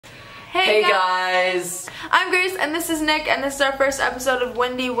Hey guys! I'm Grace and this is Nick, and this is our first episode of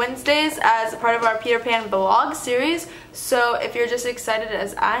Wendy Wednesdays as part of our Peter Pan vlog series. So if you're just excited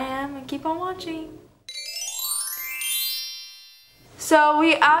as I am, keep on watching. So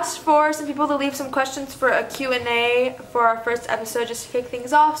we asked for some people to leave some questions for a Q&A for our first episode just to kick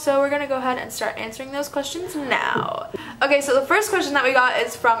things off. So we're going to go ahead and start answering those questions now. Okay, so the first question that we got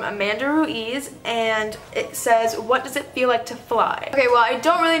is from Amanda Ruiz, and it says, what does it feel like to fly? Okay, well, I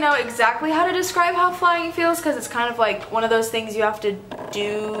don't really know exactly how to describe how flying feels because it's kind of like one of those things you have to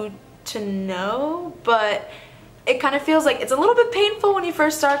do to know, but it kind of feels like it's a little bit painful when you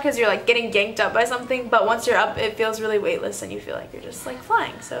first start because you're like getting yanked up by something, but once you're up it feels really weightless and you feel like you're just like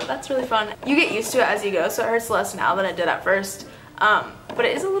flying, so that's really fun. You get used to it as you go, so it hurts less now than it did at first, but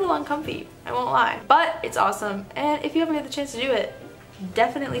it is a little uncomfy, I won't lie, but it's awesome, and if you ever get the chance to do it,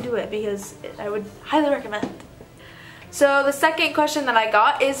 definitely do it because I would highly recommend. So the second question that I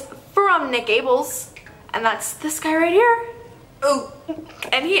got is from Nick Abels, and that's this guy right here. Oh,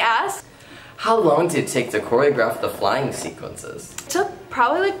 and he asked, how long did it take to choreograph the flying sequences? it took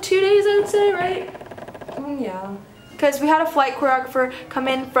probably like 2 days, I would say, right? Yeah. Because we had a flight choreographer come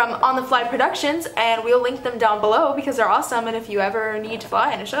in from On the Fly Productions, and we'll link them down below because they're awesome, and if you ever need to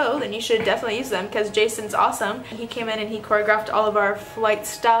fly in a show, then you should definitely use them because Jason's awesome. He came in and he choreographed all of our flight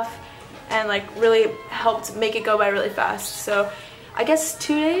stuff and like really helped make it go by really fast. So I guess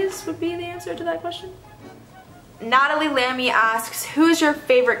 2 days would be the answer to that question. Natalie Lammy asks, who's your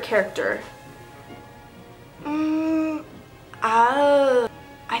favorite character?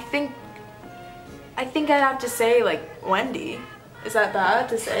 I think I'd have to say like Wendy. Is that bad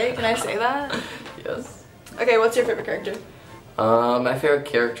to say? Can I say that? Yes. Okay, what's your favorite character? My favorite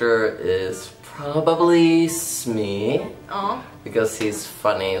character is probably Smee. Aw. Because he's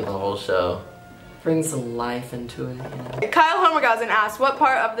funny the whole show. Brings life into it. Yeah. Kyle Homergausen asks, what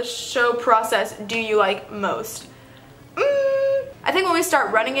part of the show process do you like most? I think when we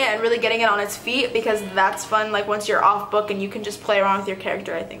start running it and really getting it on its feet, because that's fun, like once you're off book and you can just play around with your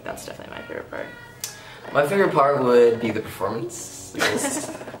character, I think that's definitely my favorite part. My favorite part would be the performance.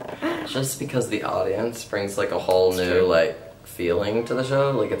 Just because the audience brings like a whole new like feeling to the show.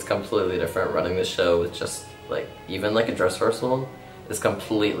 Like it's completely different running the show with just like, even like a dress rehearsal is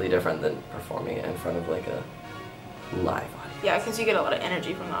completely different than performing it in front of like a live audience. Yeah, because you get a lot of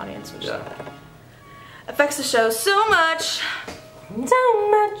energy from the audience, which affects the show so much. So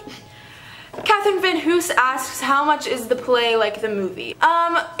much. Catherine Van Hoos asks, how much is the play like the movie?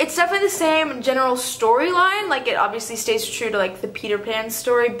 It's definitely the same general storyline, like it obviously stays true to like the Peter Pan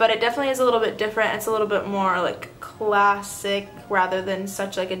story, but it definitely is a little bit different. It's a little bit more like classic rather than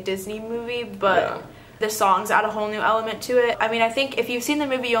such like a Disney movie, but the songs add a whole new element to it. I mean, I think if you've seen the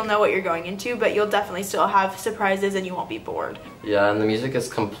movie, you'll know what you're going into, but you'll definitely still have surprises and you won't be bored. Yeah, and the music is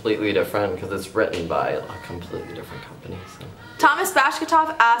completely different because it's written by a completely different company. So. Thomas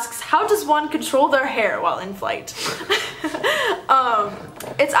Bashkatov asks, how does one control their hair while in flight?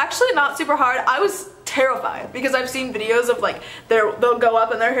 It's actually not super hard. I was terrified because I've seen videos of like they'll go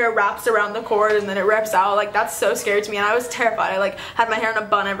up and their hair wraps around the cord and then it rips out. Like that's so scary to me, and I was terrified. I like had my hair in a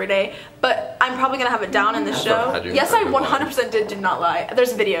bun every day, but I'm probably gonna have it down in the show. Yes, I 100% did not lie.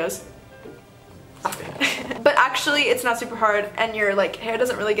 There's videos. But actually it's not super hard and your like hair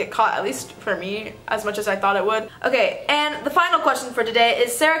doesn't really get caught, at least for me, as much as I thought it would. Okay, and the final question for today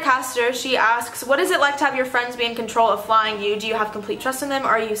is Sarah Castor. She asks, what is it like to have your friends be in control of flying you? Do you have complete trust in them, or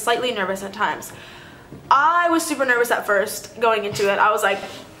are you slightly nervous at times? I was super nervous at first going into it. I was like,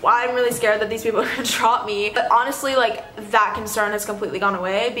 well, I'm really scared that these people are gonna drop me. But honestly, like that concern has completely gone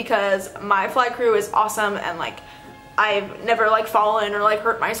away because my flight crew is awesome, and like I've never like fallen or like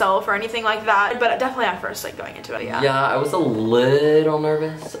hurt myself or anything like that, but definitely at first like going into it, yeah, I was a little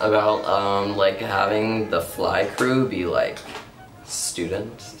nervous about like having the fly crew be like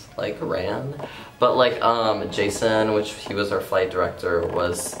students like ran, but like Jason, which he was our flight director,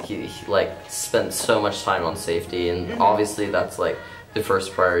 was he like spent so much time on safety, and obviously that's like the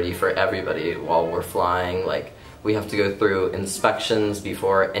first priority for everybody while we're flying. Like we have to go through inspections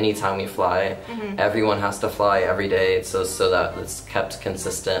before any time we fly. Everyone has to fly every day so that it's kept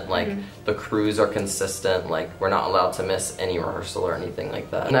consistent. Like the crews are consistent. Like we're not allowed to miss any rehearsal or anything like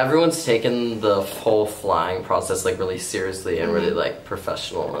that. And everyone's taken the whole flying process like really seriously and really like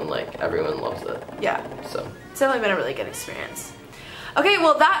professional, and like everyone loves it. Yeah. So it's definitely been a really good experience. Okay,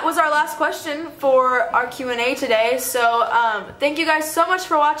 well that was our last question for our Q&A today, so thank you guys so much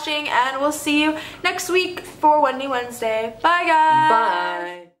for watching, and we'll see you next week for Wendy Wednesday. Bye guys!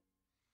 Bye!